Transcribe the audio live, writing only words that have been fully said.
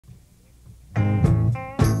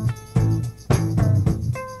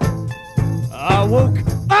woke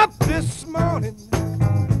up this morning,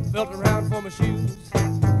 felt around for my shoes.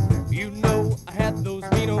 You know I had those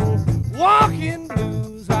mean old walking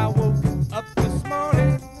blues. I woke up this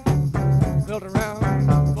morning, felt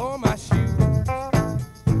around for my shoes.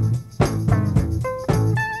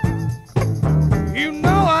 You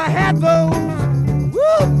know I had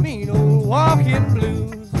those mean old walking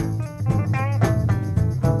blues.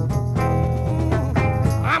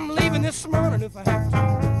 I'm leaving this morning if I have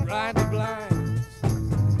to ride the blinds.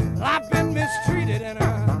 Well, I've been mistreated and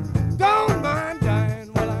I don't mind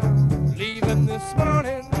dying. Well, I'm leaving this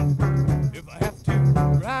morning if I have to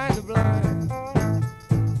ride the blinds.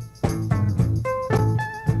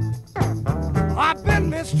 I've been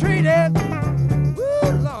mistreated,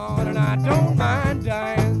 ooh, Lord, and I don't mind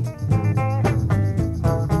dying.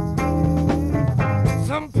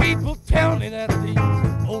 Some people tell me that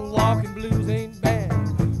the old walking blues ain't bad.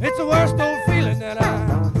 It's the worst old feeling that I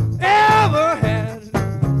ever had.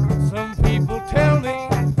 Some people tell me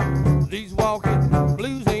these walking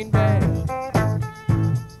blues ain't bad.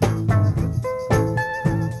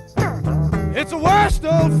 It's the worst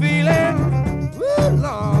old feeling, ooh,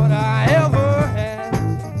 Lord, I ever had.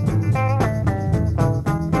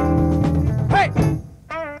 Hey!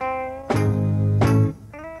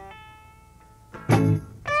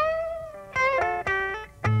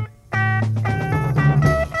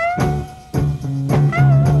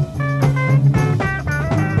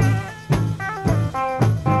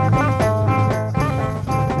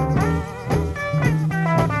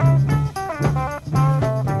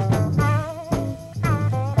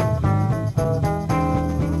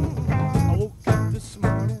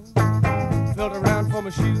 Felt around for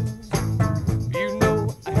my shoes. You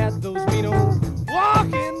know I had those mean old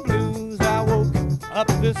walking blues. I woke up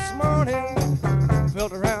this morning,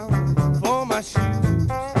 felt around for my shoes.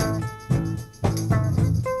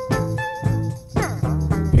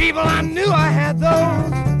 People, I knew I had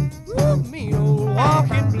those mean old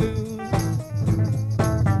walking blues.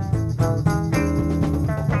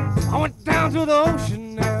 I went down to the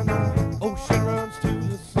ocean and the ocean runs to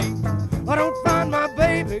the sea. I don't find my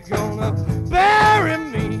baby gonna bury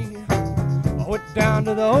me. I went down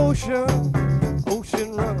to the ocean,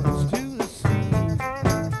 ocean runs to the sea.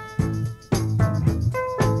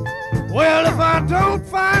 Well, if I don't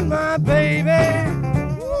find my baby,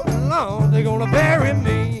 oh Lord, they're gonna bury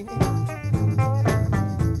me.